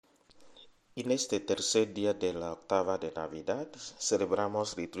En este tercer día de la octava de Navidad,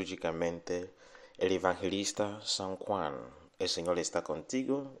 celebramos litúrgicamente el Evangelista San Juan. El Señor está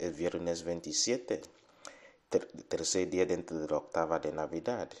contigo, el viernes 27, tercer día dentro de la octava de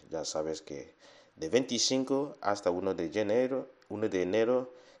Navidad. Ya sabes que de 25 hasta 1 de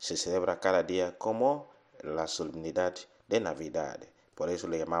enero se celebra cada día como la solemnidad de Navidad. Por eso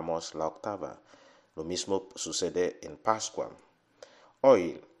le llamamos la octava. Lo mismo sucede en Pascua.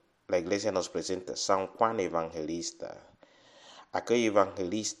 Hoy la iglesia nos presenta San Juan Evangelista, aquel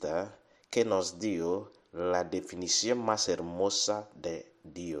evangelista que nos dio la definición más hermosa de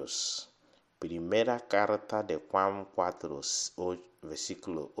Dios. Primera carta de Juan 4,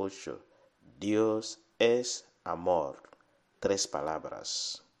 versículo 8. Dios es amor. 3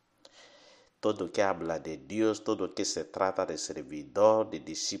 palabras. Todo que habla de Dios, todo que se trata de servidor, de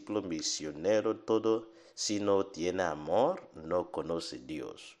discípulo misionero, todo, si no tiene amor, no conoce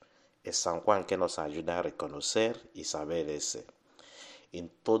Dios. Es San Juan que nos ayuda a reconocer y saber ese. En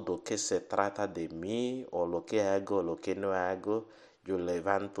todo que se trata de mí, o lo que hago, lo que no hago, yo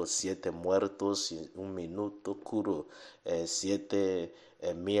levanto 7 muertos en un minuto, curo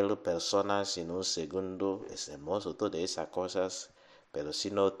 7,000 personas en un segundo. Es hermoso todas esas cosas, pero si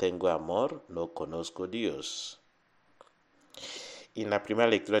no tengo amor, no conozco a Dios. En la primera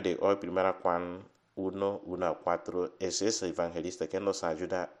lectura de hoy, 1 Juan 1 a 4, es ese evangelista que nos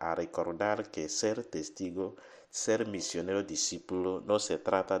ayuda a recordar que ser testigo, ser misionero discípulo, no se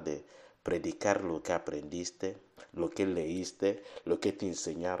trata de predicar lo que aprendiste, lo que leíste, lo que te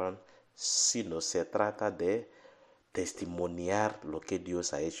enseñaron, sino se trata de testimoniar lo que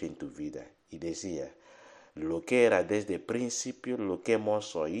Dios ha hecho en tu vida. Y decía, lo que era desde el principio, lo que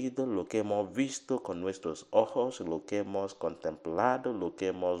hemos oído, lo que hemos visto con nuestros ojos, lo que hemos contemplado, lo que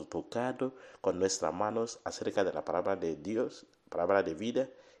hemos tocado con nuestras manos acerca de la palabra de Dios, palabra de vida,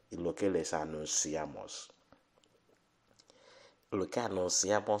 y lo que les anunciamos. Lo que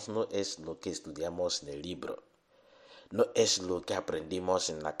anunciamos no es lo que estudiamos en el libro, no es lo que aprendimos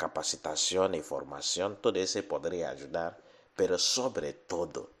en la capacitación y formación, todo eso podría ayudar, pero sobre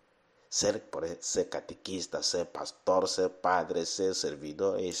todo, ser catequista, ser pastor, ser padre, ser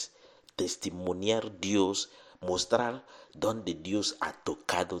servidor, es testimoniar a Dios, mostrar dónde Dios ha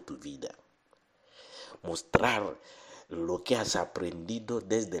tocado tu vida. Mostrar lo que has aprendido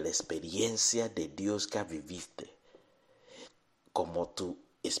desde la experiencia de Dios que viviste. Como tu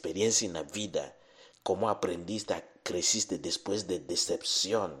experiencia en la vida, cómo aprendiste, creciste después de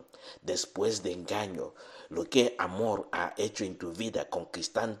decepción, después de engaño, lo que amor ha hecho en tu vida,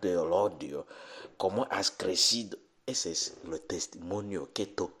 conquistando el odio, cómo has crecido. Ese es el testimonio que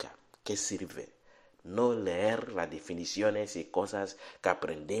toca, que sirve. No leer las definiciones y cosas que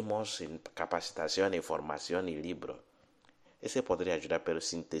aprendemos en capacitación, en formación y libro. Ese podría ayudar, pero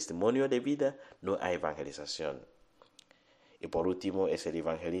sin testimonio de vida no hay evangelización. Y por último es el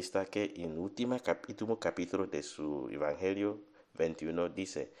evangelista que en el último capítulo de su Evangelio 21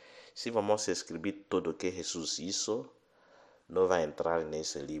 dice, si vamos a escribir todo lo que Jesús hizo, no va a entrar en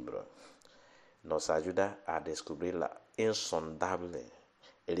ese libro. Nos ayuda a descubrir el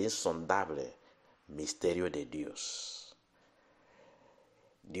insondable misterio de Dios.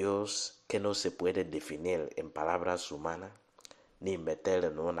 Dios que no se puede definir en palabras humanas, ni meter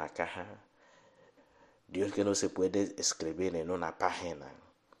en una caja. Dios que no se puede escribir en una página.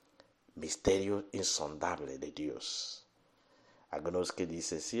 Misterio insondable de Dios. Algunos que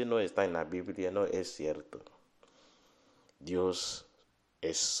dicen, si no está en la Biblia, no es cierto. Dios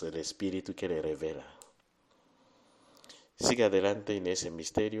es el Espíritu que le revela. Sigue adelante en ese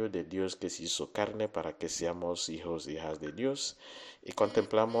misterio de Dios que se hizo carne para que seamos hijos e hijas de Dios. Y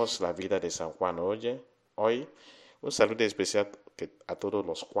contemplamos la vida de San Juan hoy. Un saludo especial a todos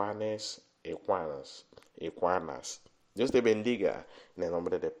los Juanes y Juanas. Dios te bendiga en el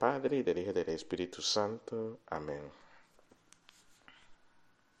nombre del Padre, y del Hijo y del Espíritu Santo. Amén.